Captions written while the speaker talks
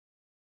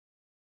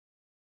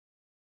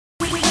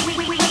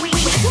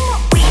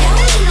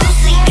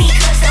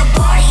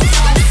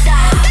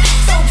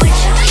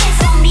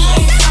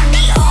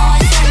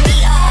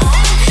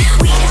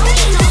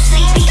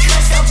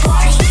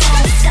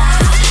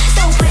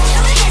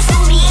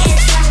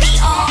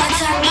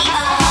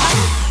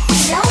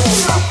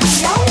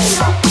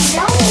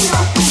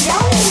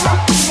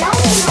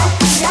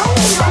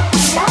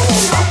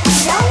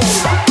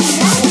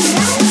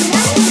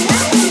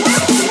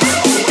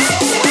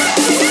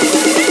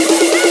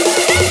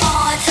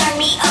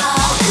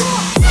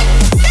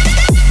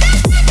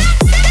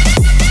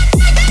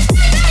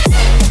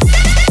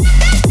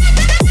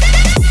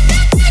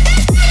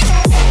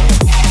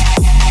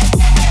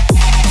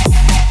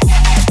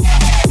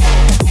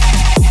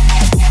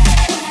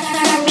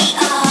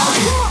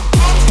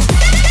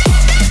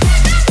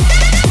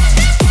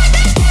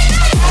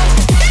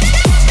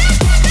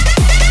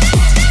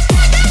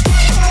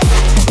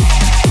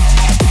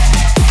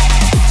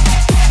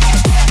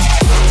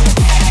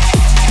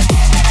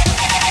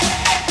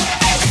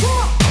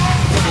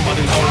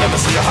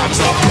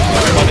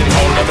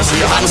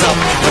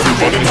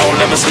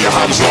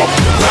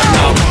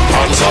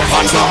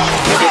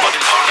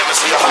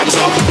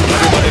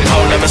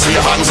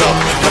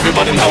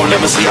Everybody now, let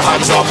me see your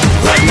hands up.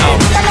 Right now,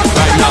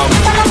 right now,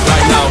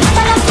 right now,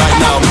 right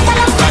now,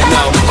 right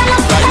now, right now,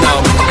 right now,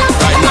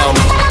 right now,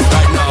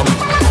 right now,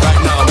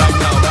 right now,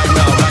 right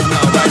now, right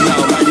now, right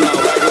now, right now,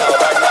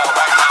 right now,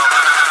 right now.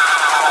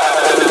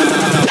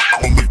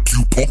 I'll make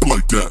you pump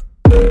like that.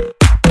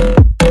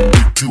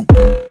 Make you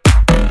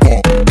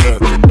pump that.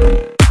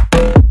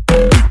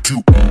 Make you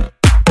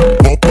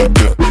pump like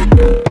that. Make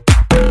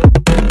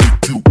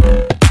you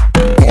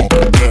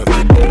pump that.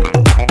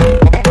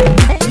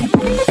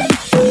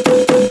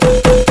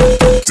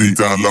 Deep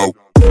down low.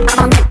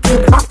 I'ma make you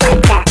pump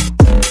like that.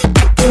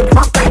 Make you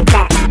pump like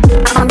that.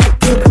 I'ma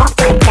make you pump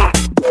like that.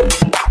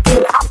 Make you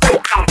pump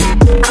like that.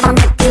 I'ma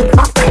make you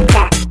pump like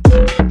that.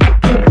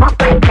 Make you pump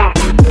like that.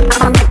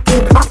 I'ma make you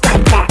pump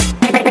like that.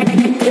 Make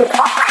you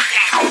pump like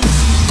that.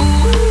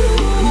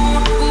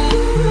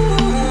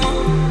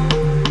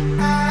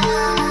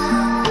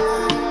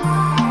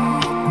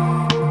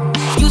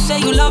 You say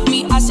you love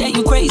me, I say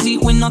you crazy.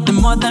 We're nothing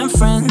more than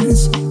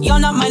friends. You're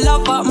not my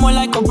lover, more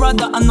like a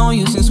brother. I know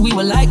you since we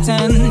were like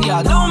 10.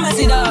 Yeah, don't mess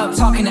it up,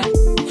 talking that.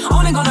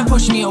 Only gonna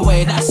push me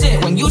away, that's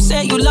it. When you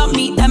say you love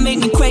me, that made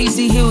me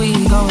crazy. Here we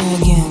go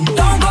again.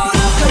 Don't go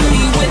look at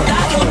me with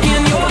that look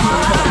in your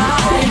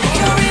eye.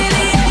 You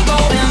really ain't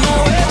going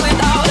nowhere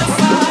without a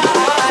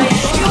fight.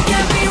 You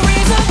can be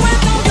reasoned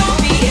with no, don't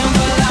be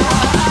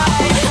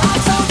impolite. I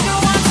told you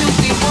 1,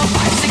 2, 3, 4,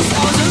 5,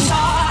 6,000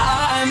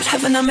 times.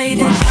 Haven't I made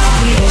it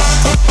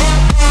obvious?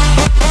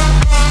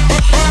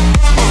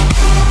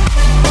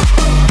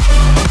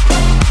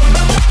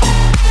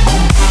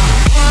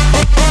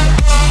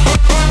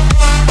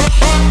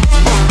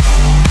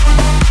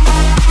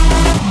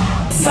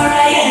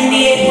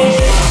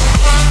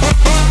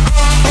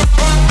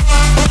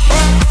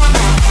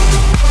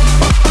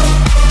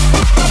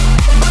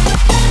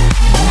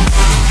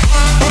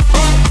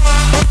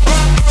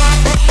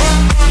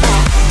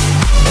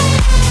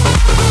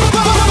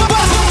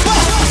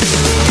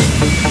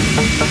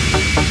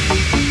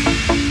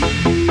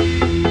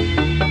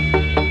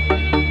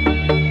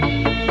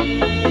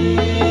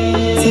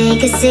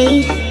 Take a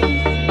seat,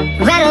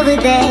 right over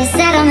there,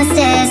 sat on the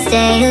stairs,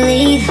 stay or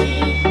leave.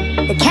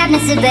 The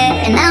cabinets are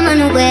bare and I'm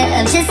unaware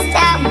of just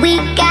how we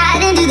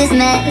got into this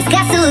mess.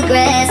 Got so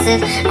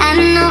aggressive, I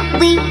know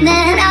we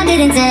meant all good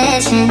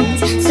intentions.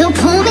 So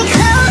pull me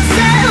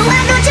closer,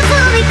 why don't you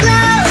pull me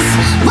close?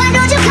 Why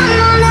don't you come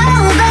on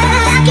over,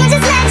 I can't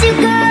just let you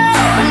go.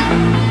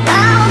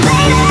 Oh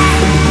baby,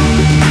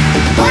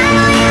 why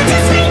don't you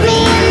just meet me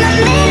in the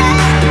middle?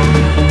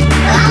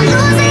 I'm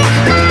losing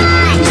my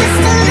mind just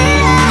a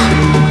little.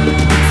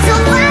 So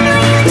why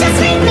don't you just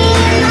meet me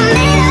in the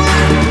middle?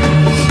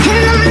 In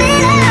the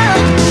middle.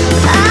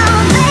 Oh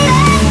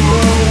baby,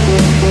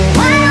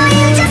 why don't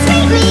you just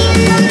meet me in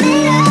the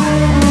middle?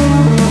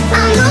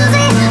 I'm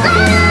losing my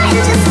mind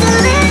just a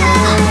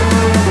little.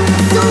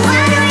 So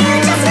why don't you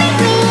just meet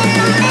me in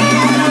the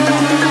middle?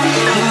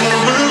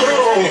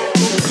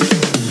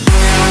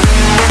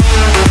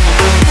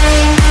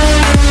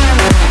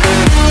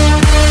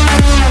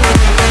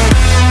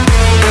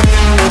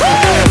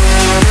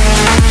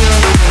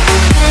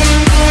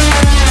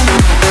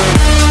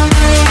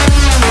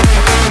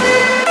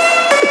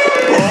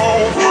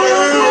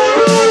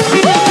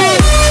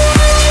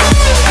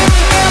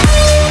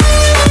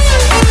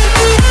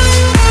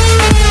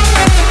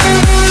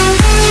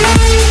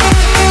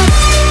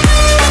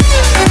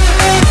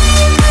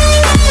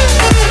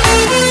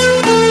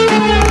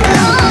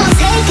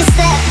 Take a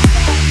step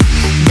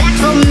back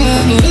for a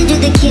minute into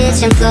the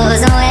kitchen.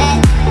 Floors are wet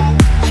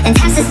and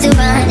taps are still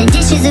running,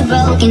 dishes are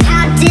broken.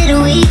 How did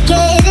we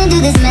get into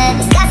this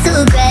mess? Got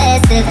so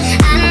aggressive,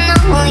 I know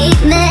we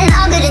meant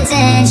all good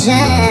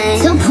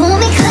intentions. So pull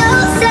me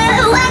closer,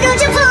 why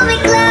don't you pull me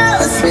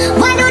close?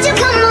 Why don't you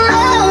come on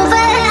over,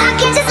 I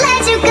can't just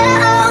let you go.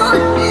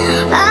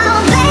 Oh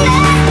baby,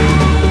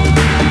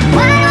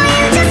 why don't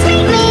you just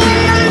meet me in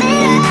the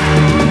middle?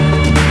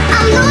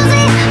 I'm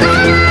losing my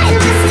mind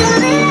just a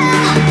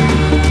little.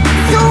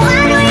 So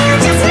why don't you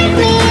just meet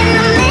me in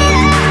the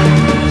middle?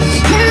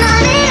 In the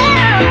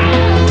middle.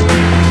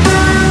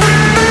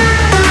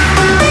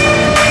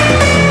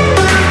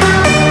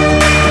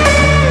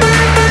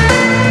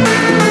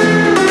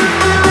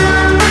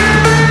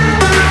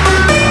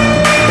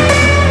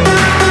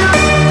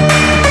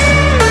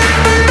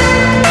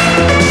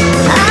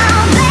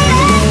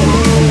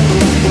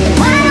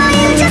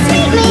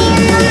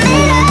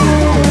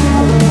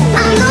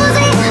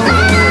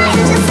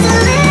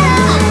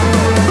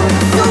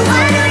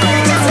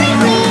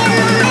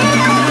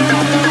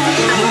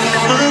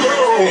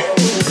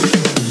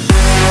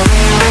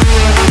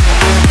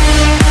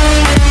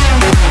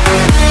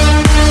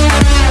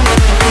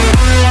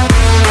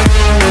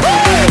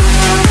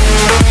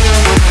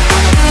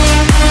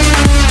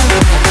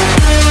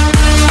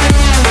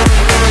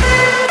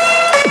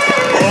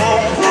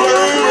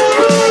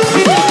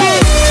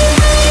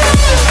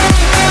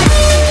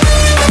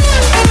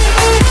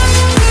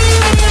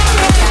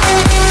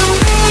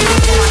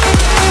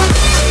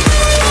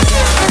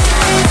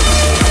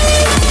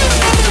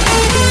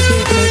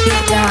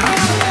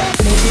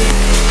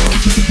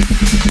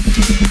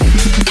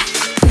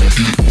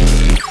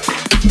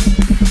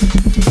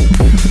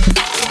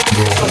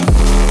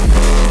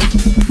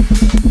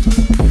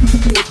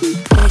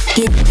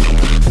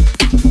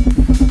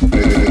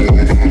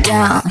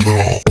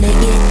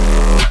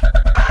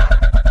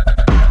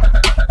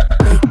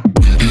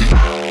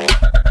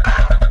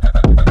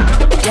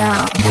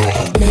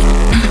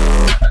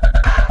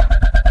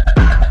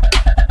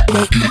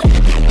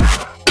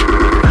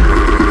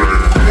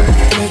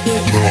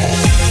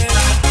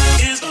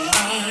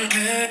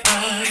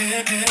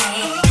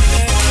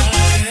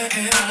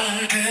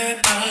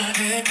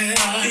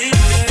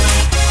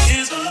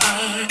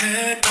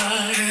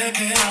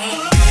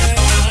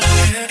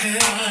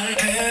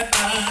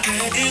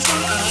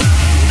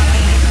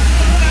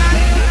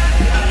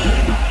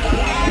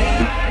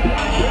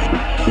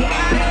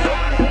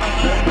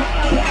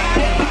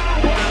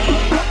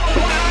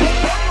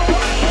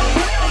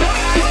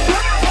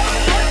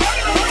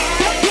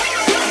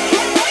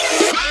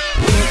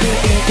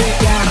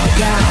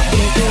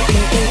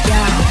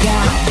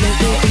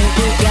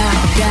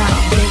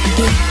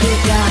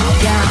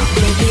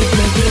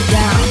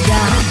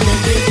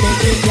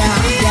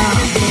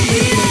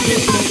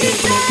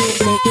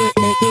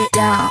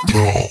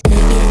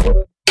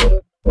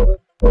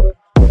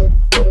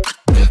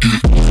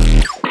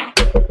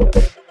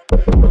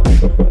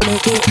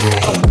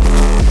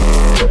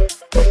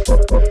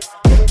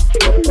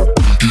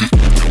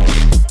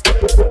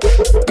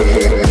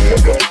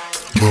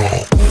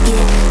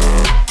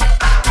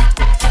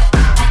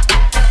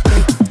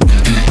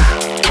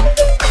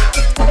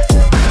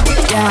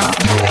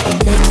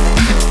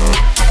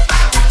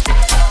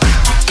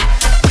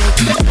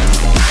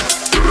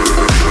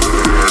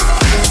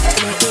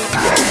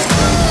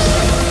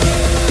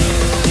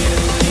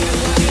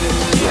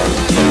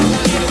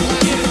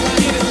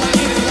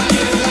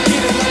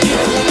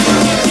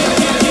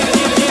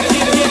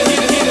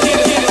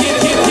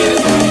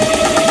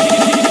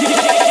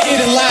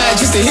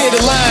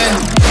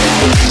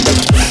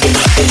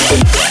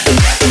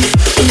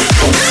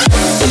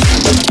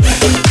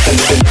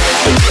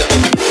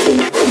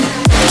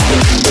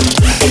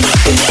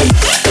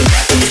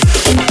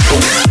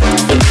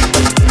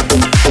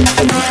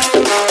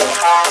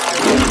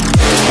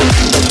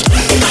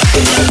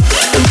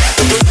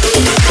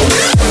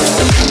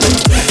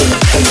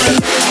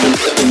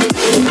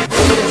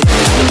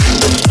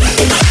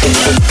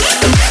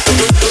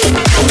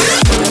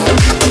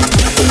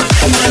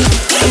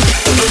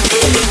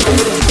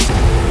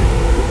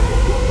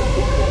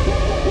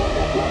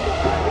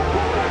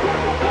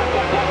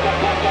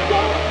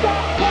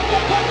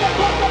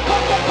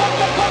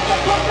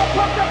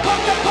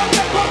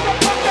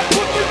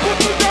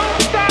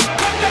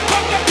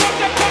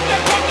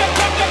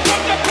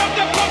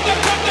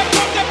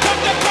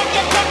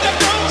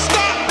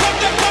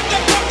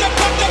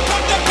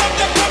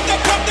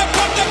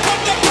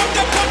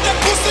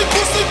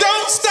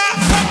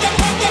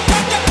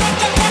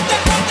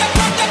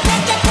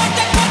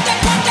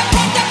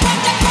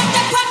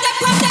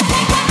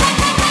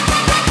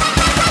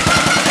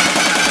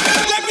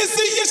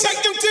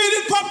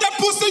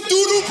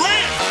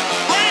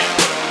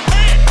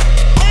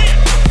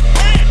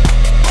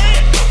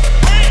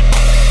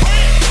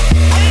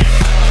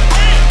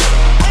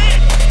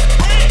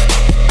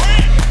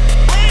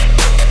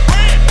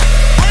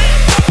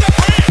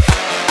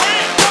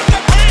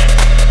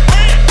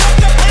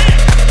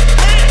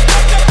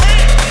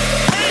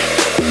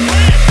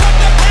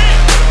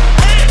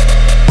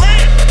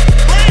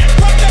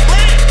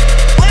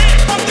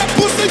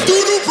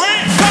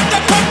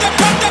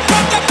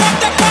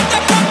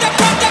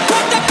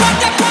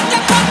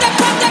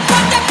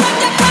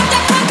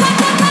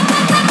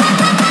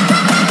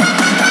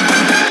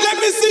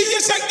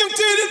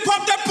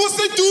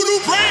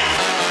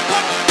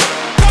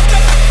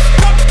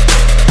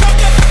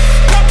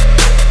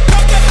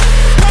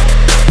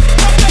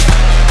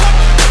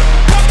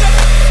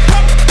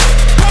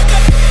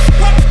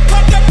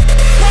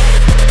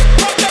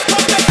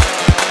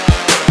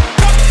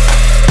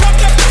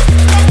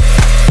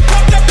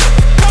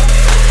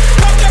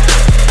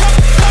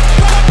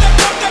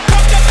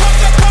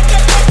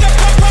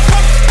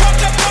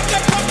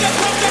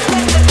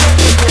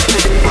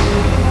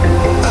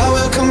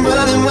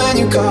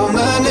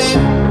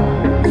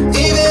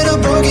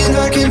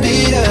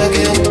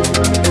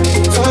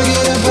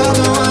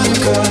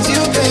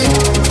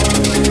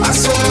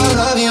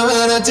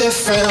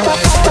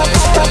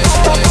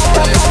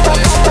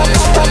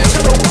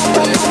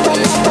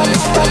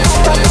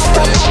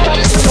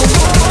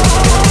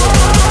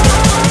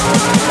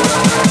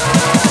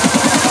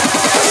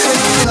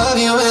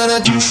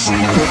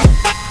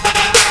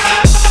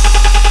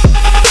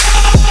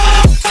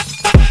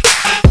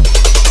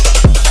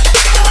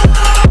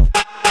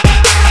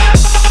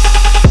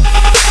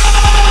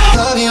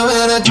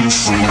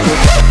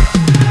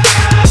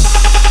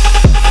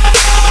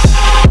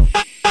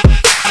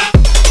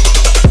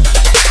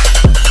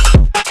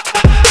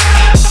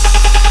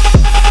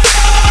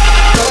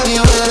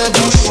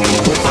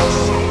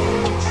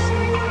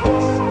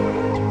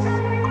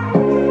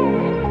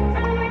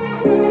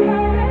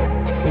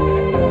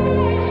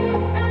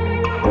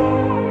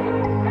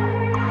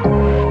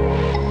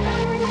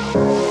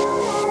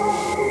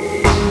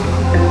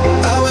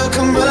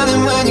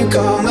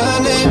 Call my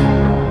name.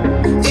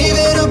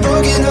 Even a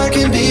broken heart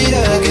can beat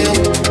again.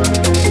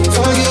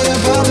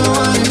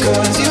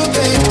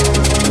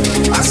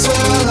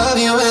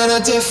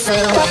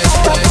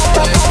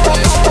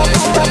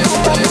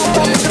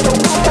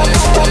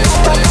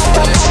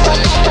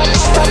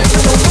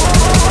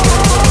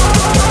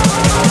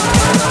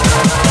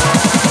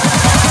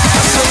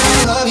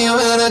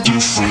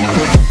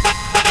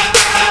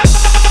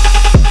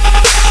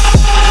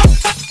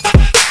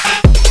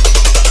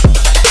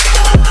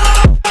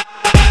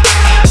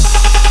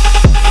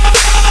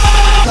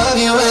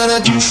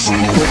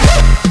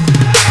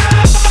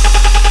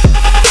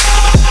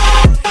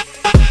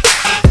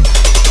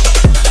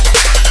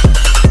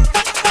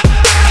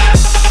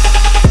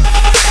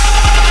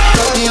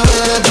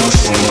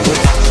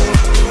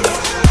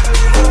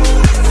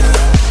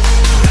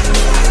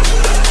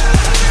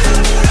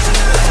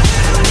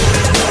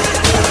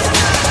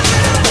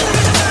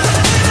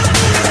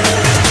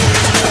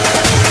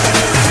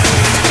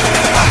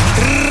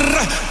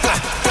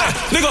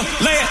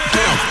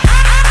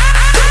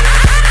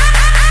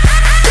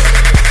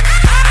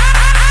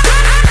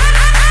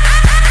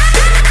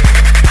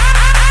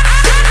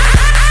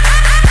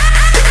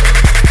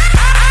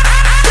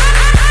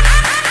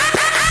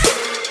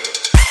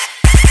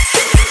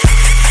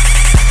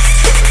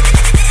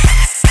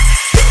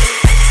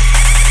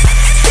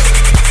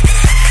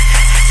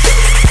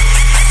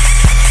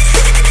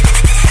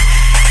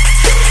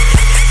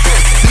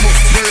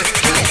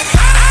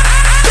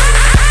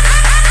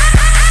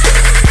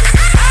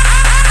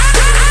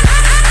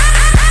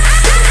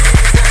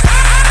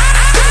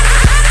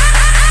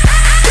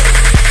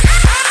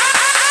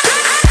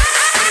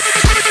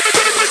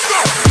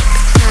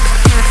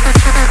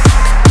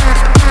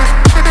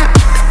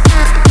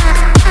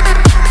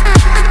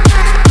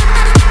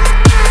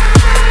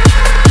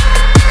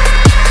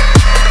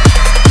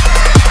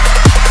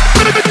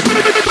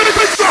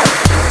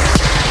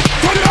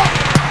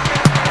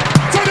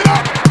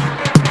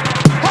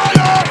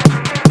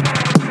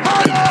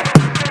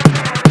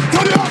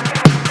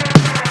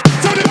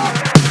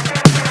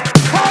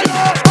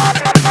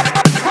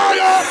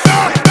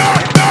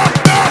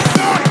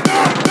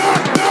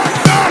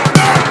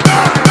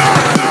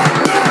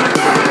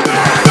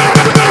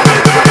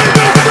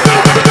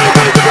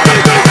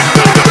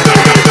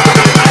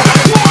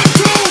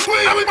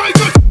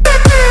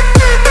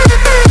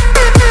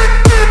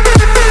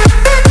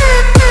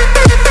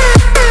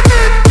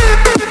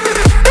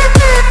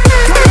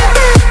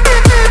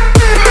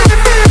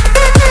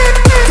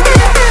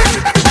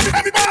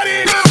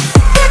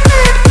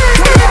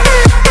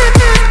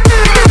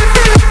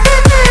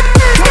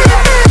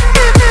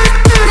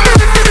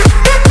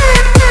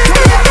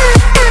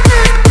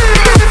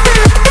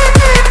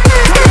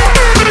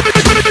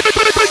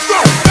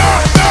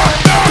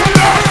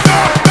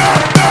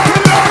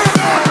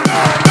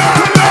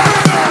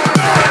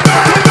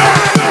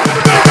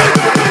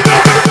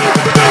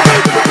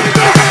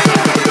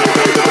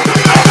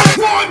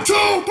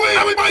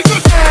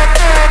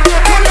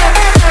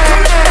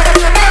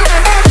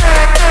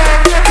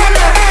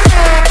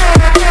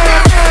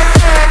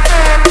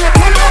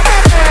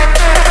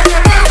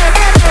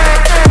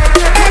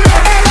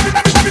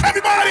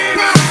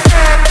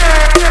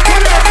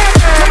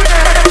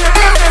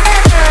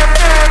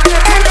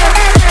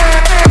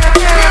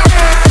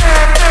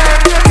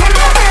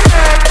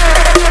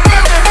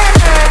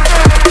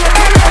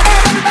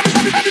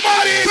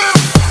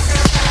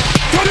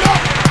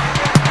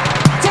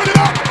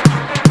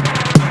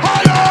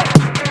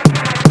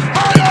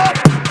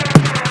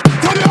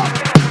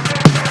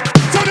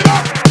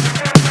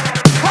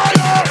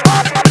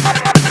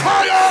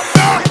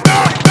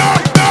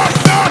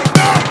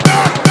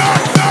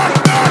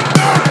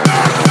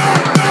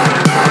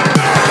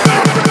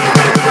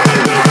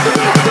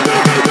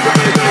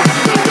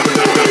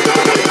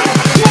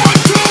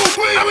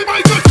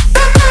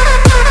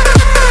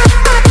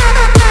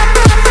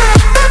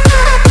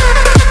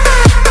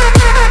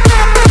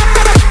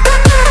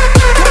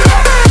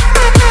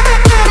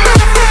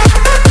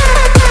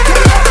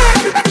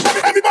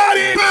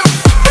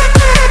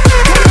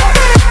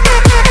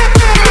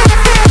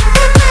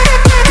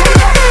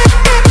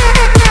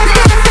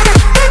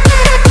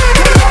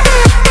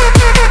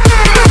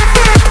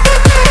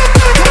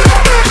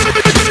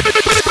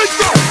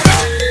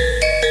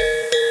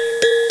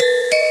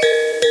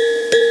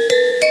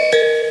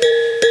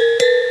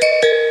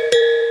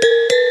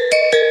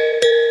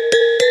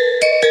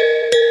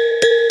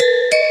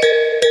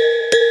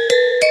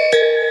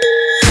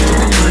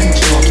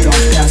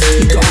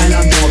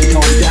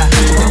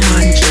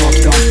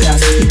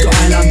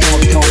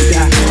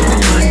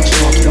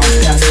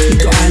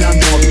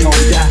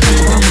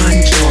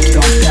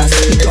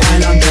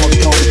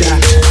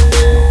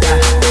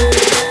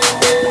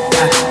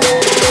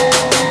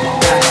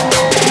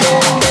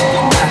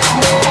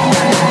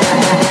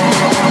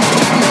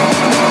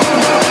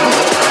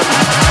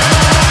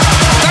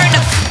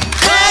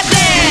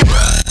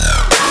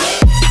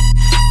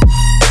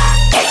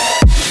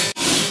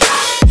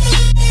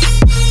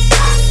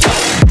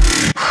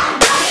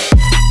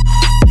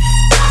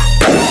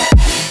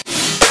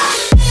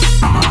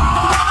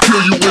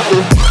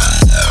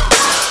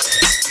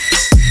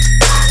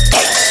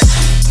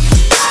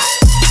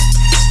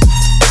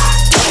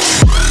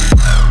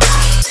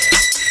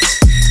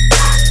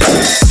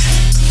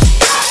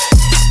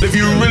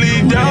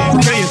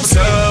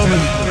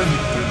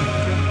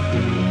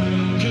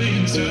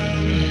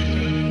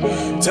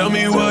 Tell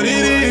me what it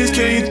is,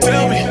 can you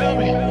tell me?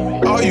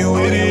 Are you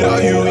with it,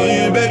 are you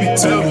in, baby,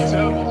 tell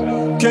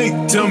me. Can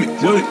you tell me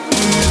what it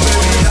is,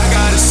 baby? I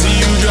gotta see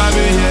you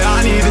driving, yeah,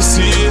 I need to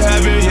see it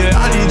happen, yeah,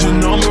 I need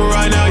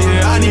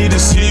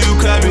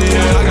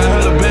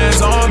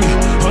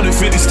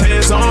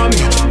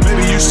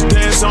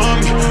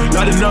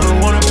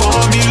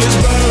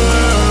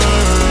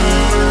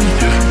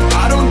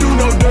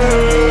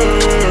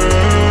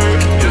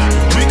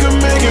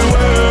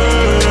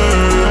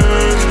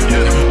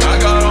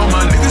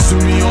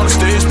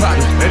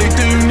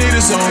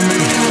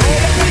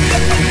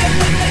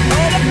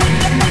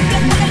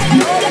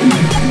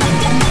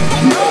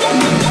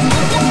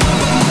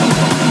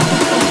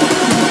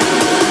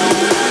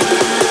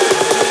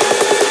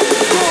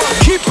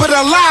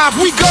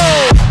alive, we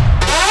go.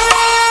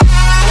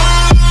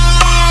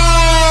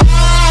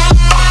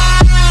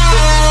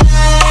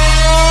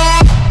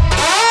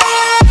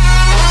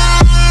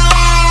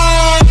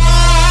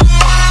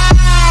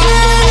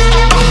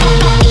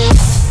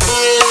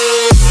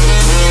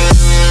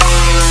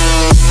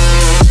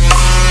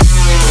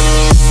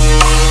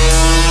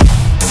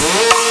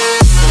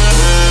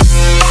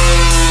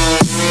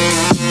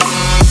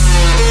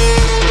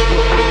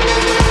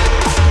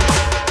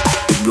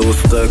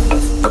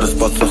 Wat is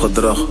spatse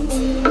gedrag?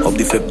 Op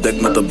die VIP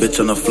deck met een bitch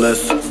en een fles.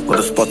 Wat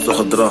is spatse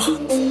gedrag?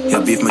 Ja,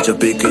 beef met je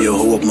pik en je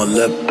hoe op mijn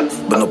lap.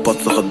 Ben op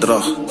patse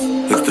gedrag.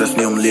 Ik stress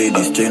niet om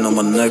ladies, chain om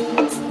mijn nek.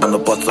 Ben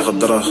op patse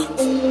gedrag.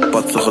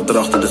 Patse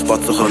gedrag, dit is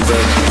patse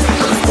gedrag.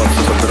 Wat is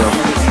patse gedrag?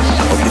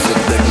 Op die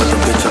VIP deck met een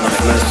bitch en een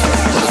fles.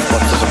 Wat is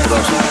patse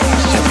gedrag?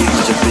 Ja, beef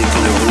met je pik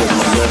en je hoe op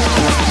mijn lap.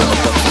 Ben op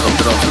patse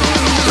gedrag.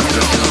 Ik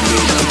stress niet om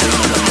ladies, chain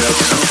om mijn nek.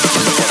 Ben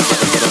op patse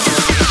gedrag.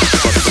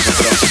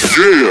 Patse gedrag.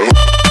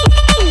 Yeah.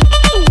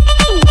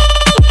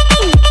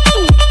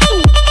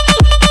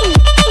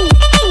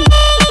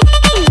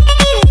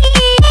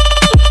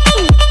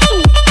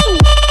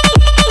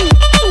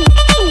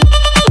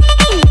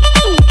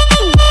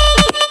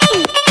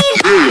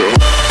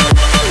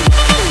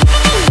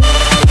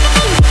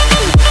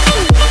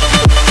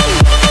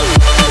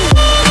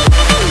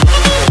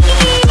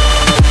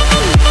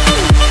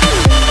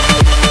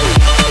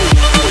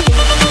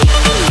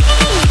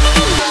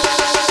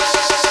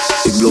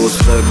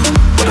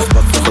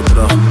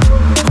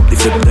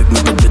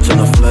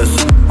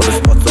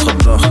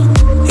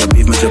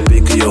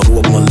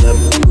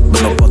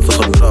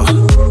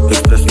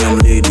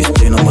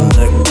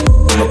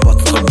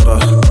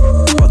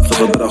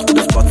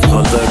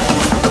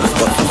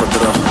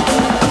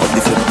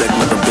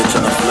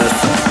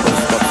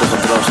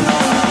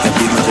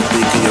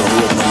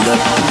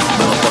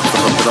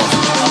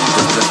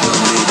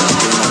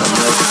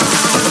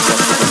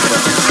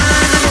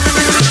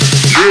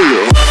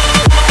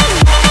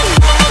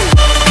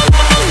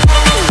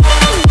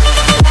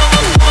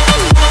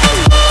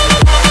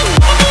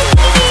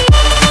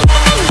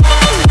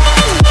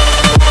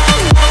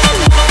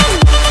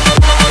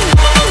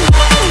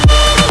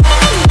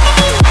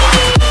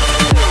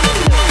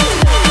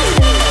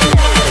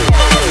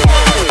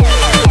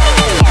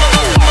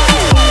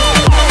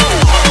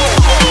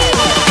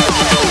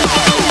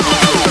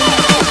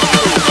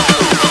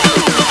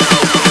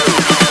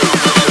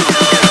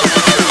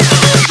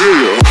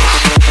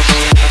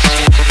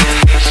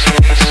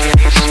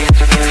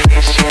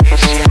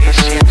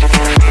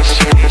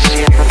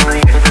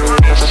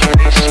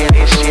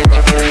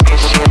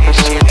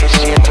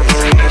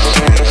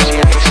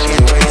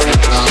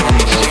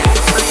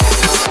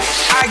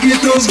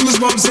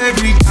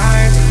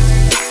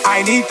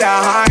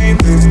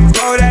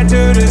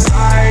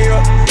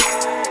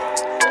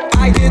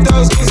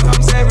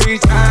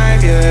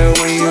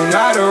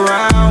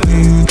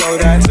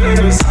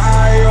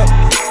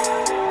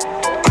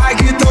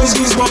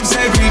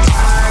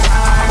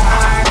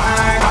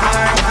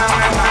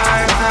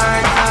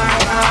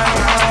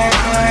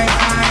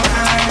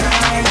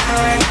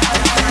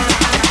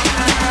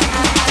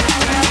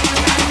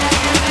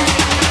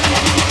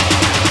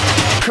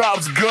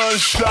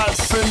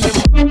 Gunshots in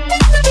them.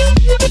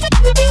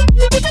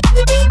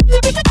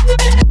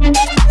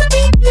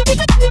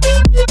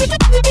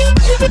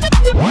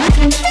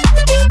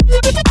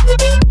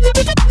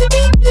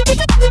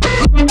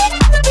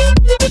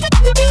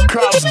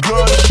 Cops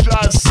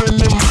gunshots in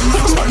them.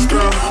 Spice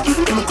girl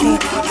in the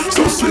coupe,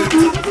 so sick.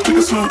 Take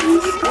a slow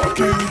walk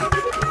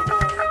in.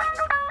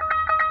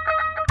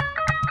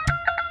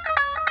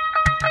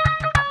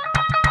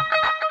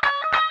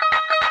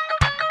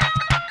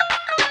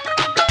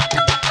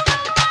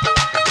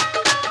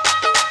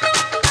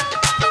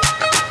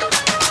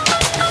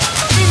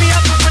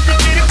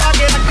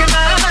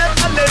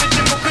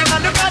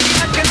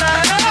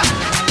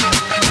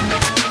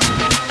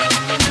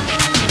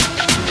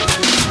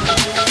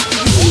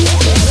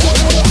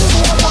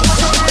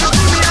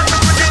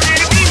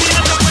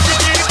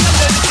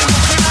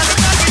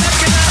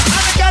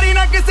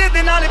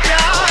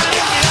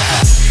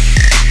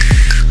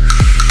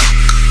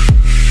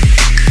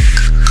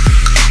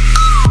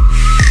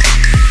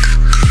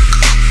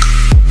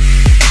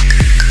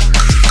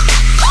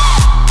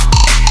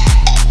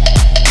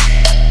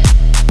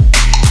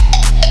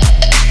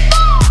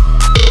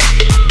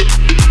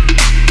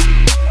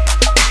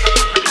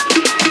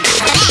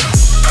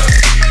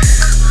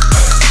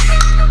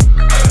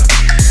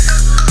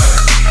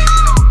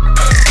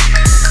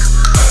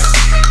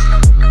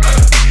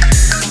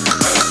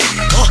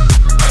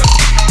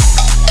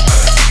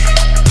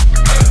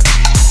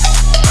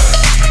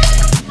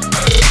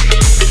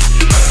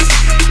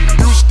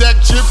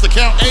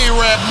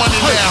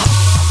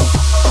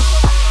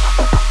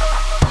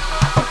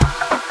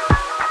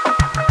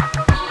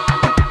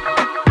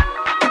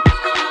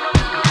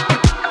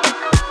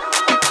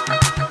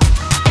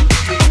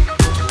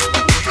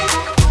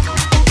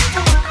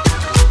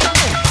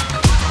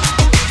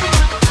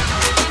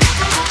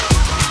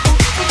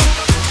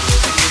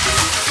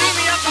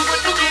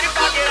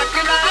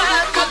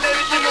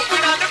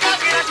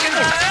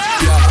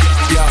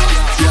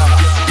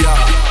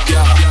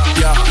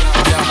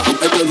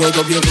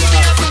 op je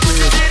vraag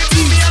is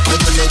die.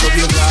 Het antwoord op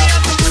je vraag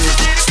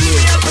is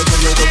smeer. Het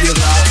antwoord op je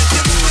vraag is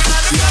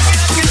ja,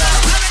 ja,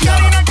 ja,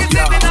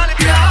 ja,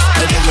 ja.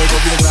 Het antwoord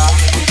op je vraag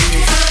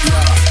is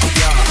ja,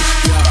 ja,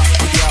 ja,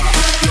 ja,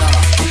 ja,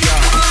 ja,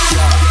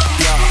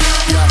 ja, ja,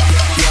 ja,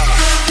 ja,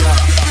 ja,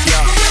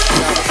 ja,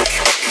 ja.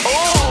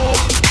 Oh!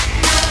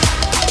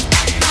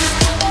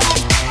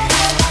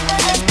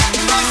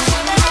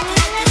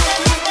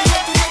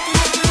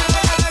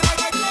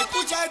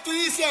 Escucha esto y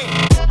dice.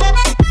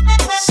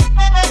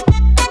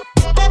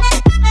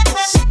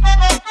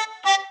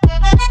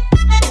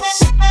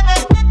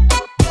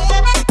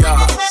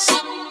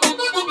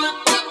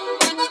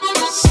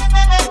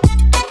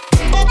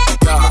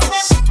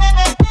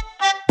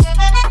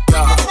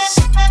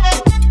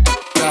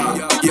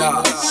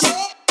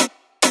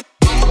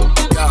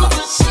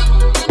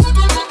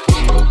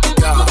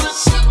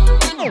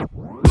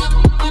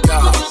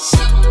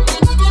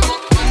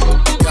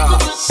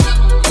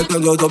 Het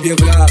antwoord op je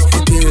vraag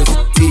is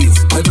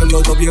vies. Het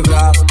antwoord op je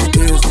vraag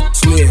is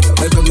smeer.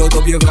 Het antwoord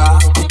op je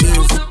vraag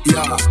is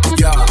ja,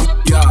 ja,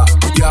 ja,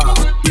 ja,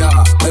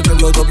 ja. Het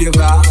antwoord op je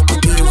vraag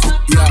is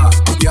ja,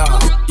 ja,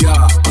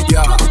 ja,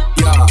 ja,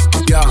 ja,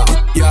 ja,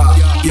 ja,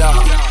 ja,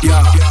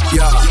 ja,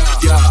 ja,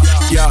 ja,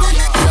 ja,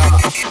 ja.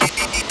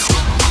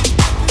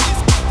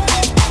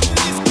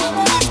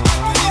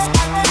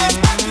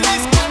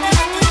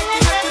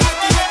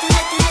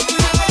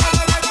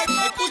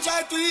 Escucha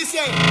esto y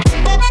dice.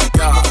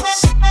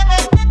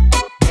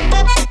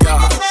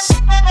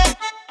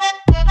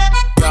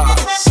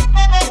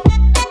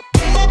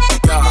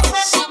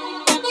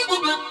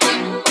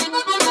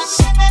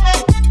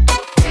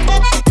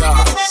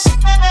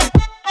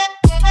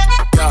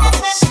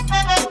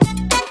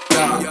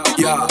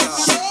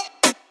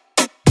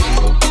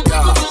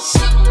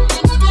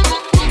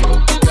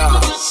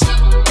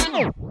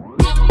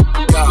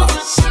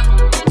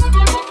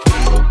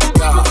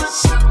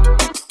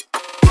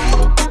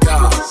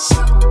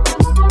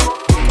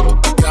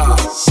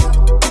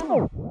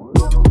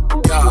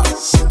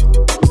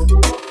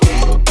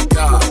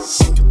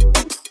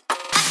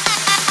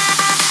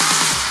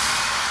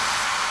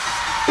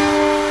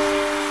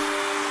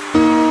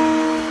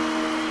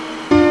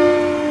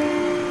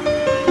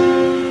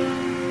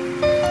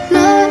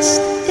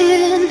 Lost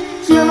in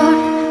your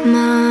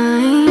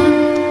mind,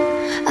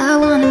 I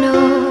wanna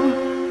know,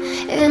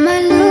 am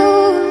I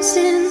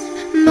losing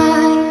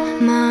my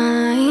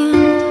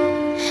mind?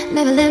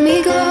 Never let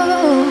me go.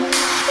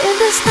 If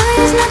this night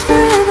is not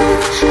forever,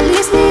 at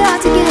least we are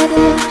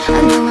together.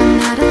 I know I'm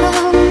not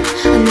alone,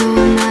 I know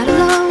I'm not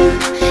alone.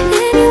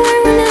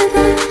 Anywhere,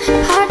 whenever, the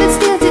heart that's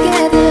still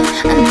together.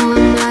 I know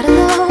I'm not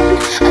alone,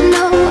 I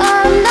know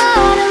I'm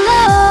not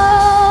alone.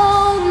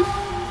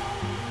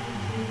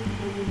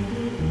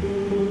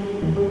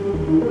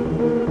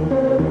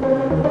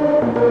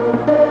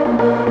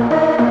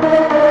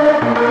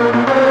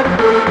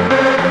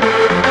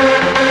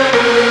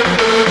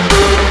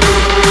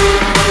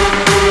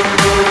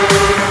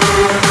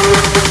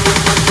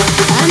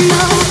 I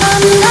know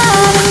I'm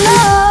not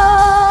alone.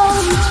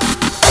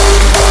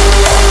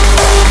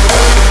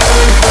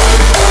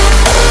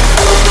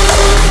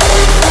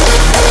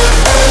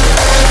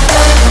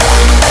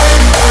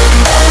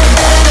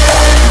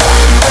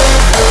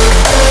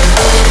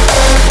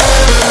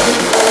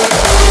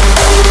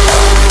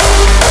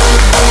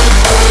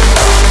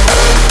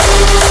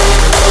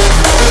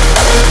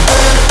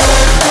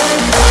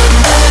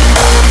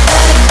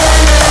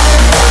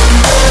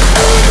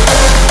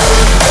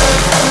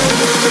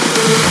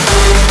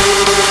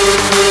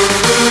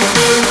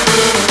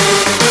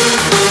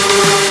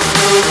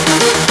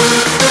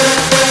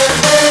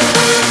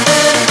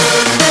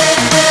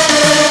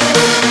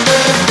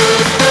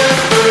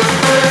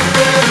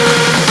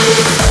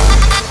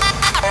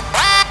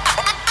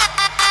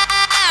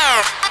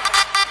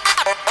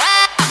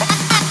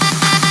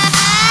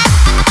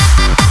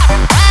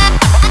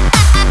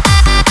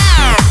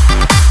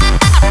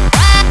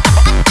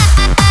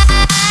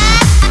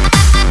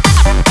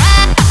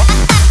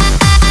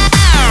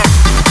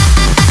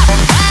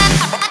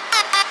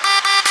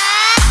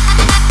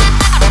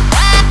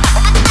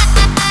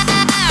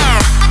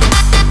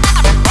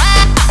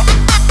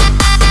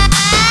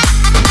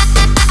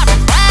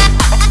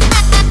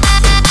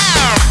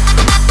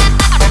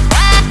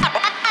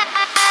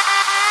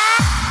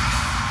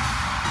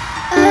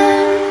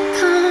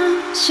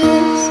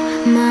 Unconscious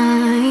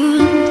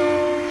mind,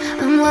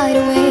 I'm wide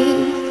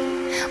awake.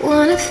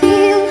 Wanna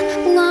feel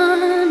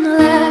one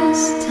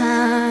last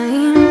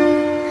time.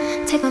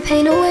 Take my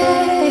pain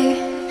away.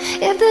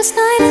 If this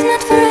night is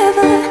not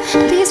forever,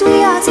 at least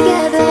we are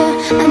together.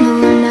 I know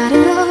I'm not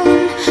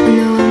alone, I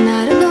know I'm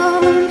not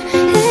alone.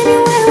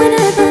 Anywhere,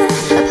 whenever,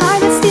 a part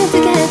that's still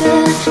together.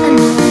 I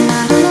know I'm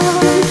not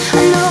alone,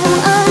 I know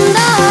I'm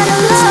not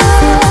alone.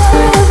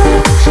 Forever,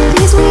 at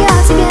least we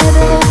are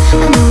together.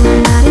 I know I'm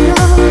not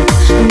alone,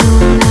 I know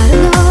I'm not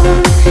alone.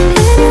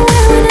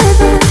 Anywhere,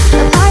 whenever,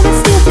 a part that's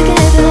still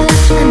together.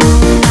 I know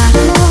I'm not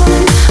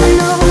alone, I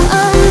know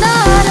I'm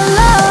not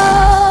alone.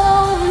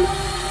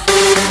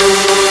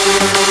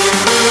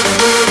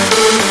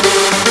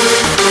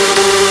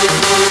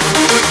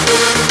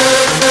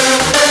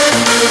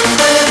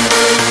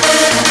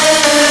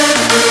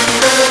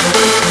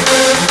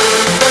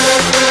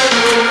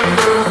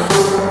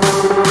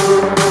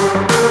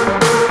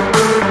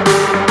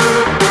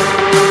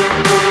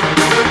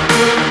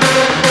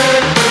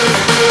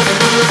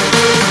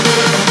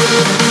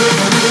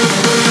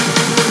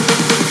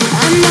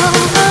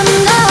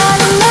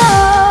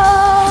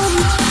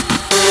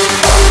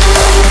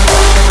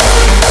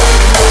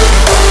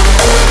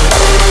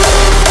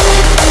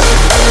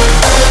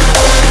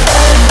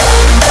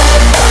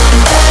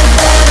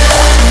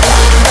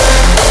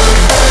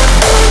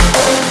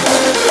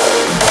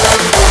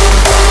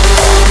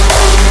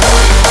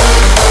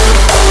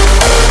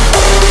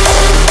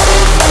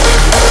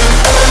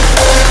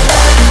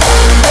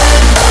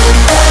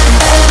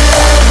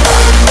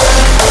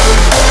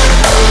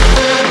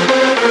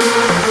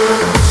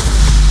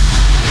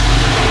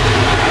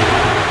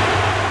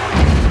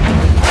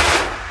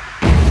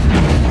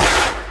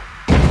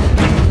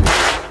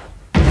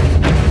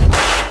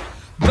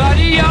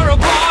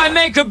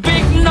 make a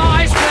big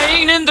noise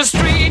playing in the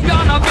street.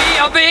 Gonna be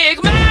a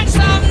big man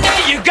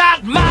someday. You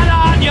got mud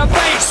on your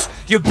face,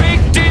 you big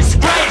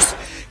disgrace,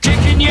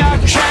 kicking your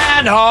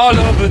can all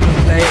over the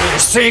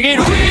place, singing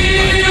we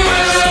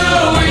will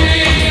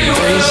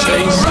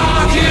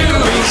rock you.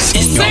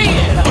 Sing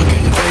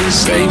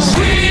it.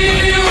 We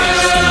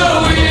will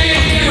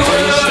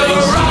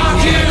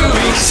rock you.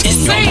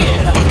 Sing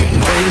it. We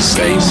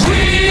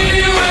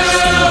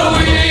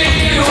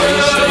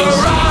will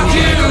rock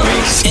you. Sing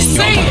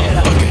it.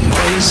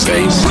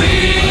 We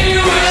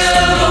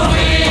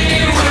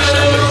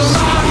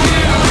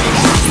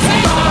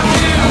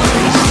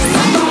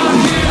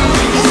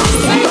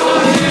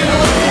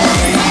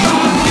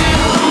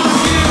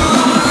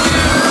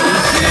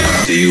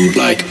Do you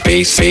like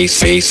bass, bass,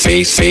 bass,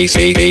 bass, bass,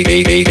 bass, bass,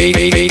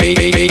 bass,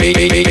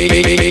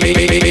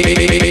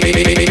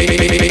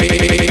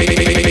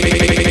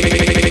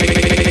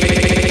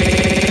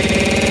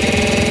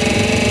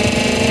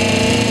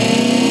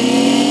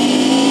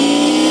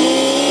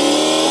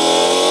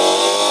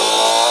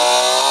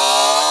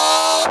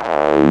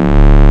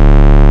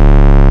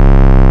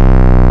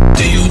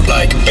 Do you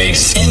like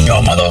bass in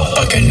your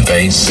motherfucking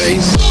face?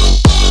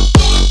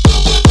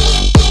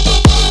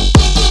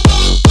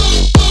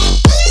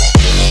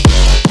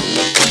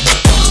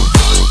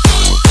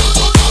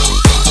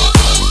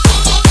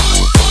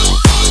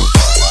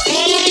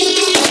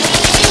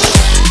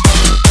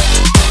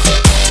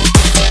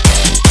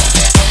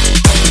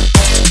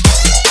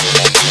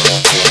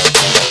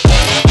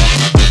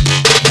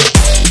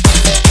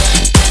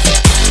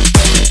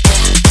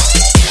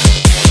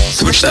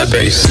 Switch that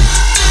bass.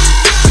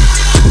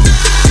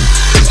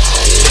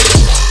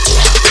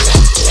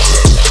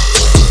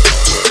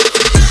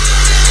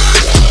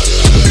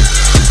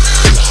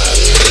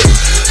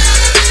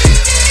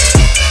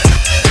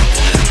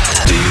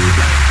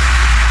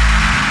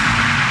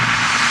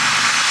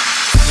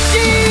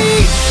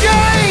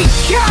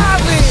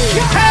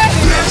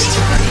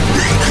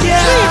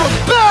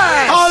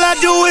 All I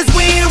do is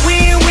win,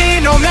 win,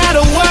 win, no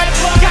matter what.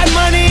 Got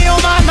money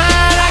on my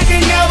mind, I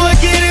can never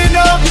get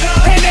enough.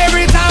 And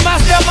every time I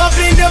step up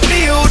in the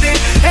building,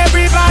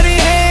 everybody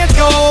hands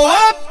go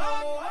up.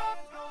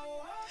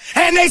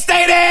 And they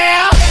stay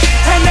there,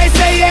 and they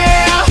say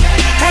yeah,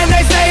 and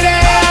they stay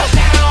there.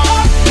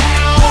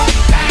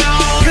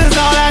 Cause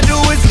all I do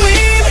is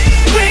win,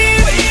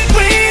 win,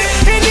 win.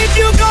 And if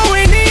you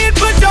going in,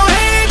 put your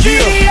hands in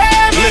the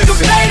air, make them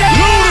stay there.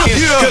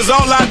 Cause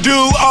all I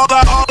do,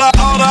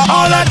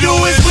 All I do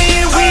is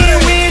win, win,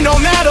 win, no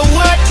matter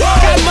what.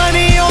 Got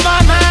money on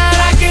my mind,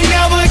 I can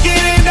never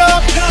get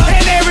enough.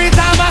 And every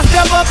time I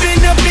step up in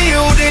the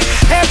building,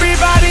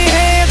 everybody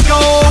hands go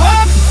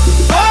up,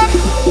 up,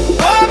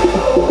 up,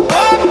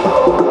 up,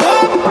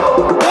 up,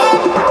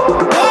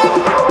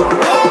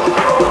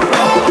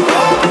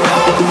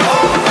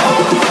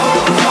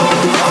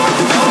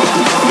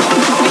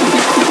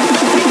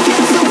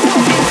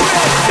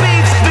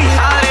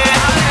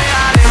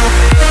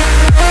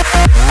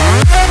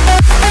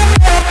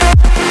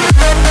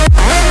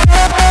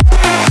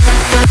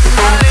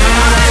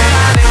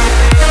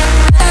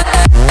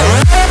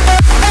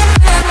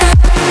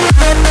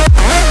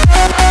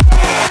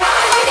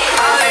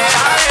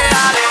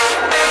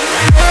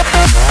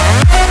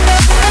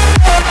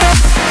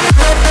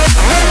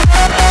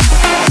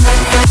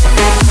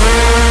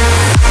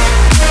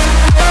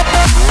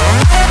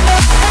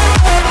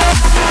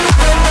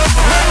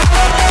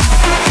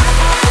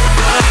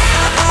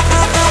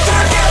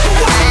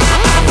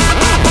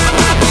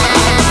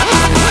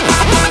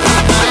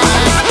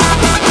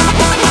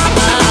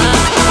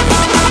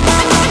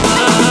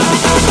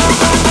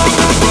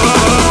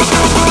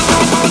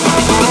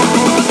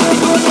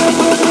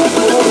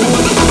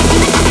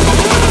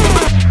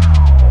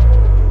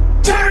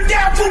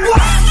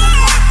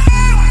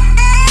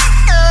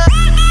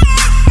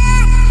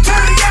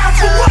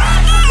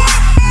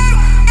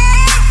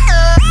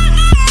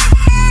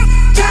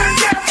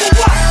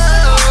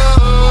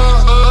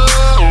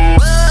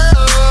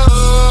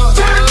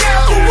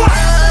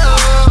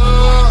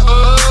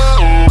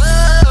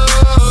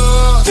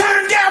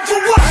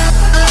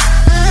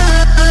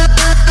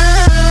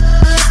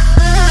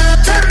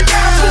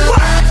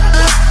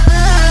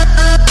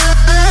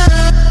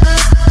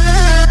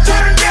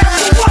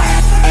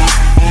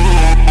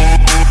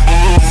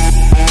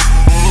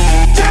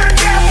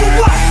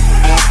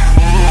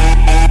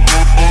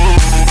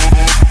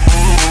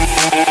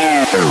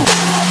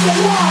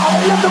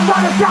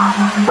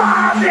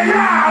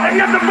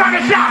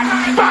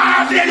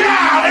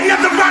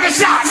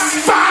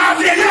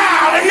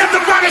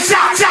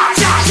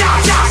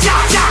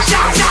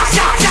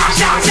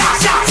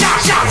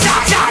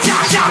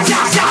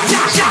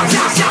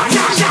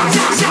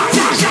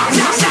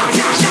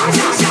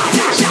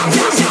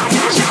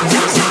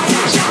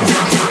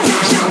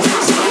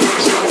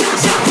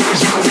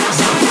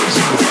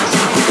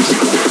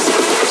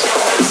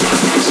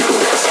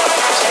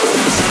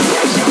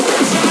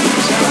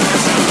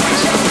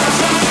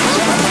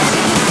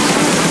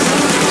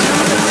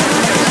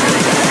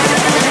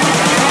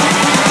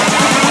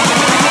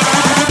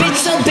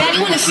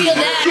 feel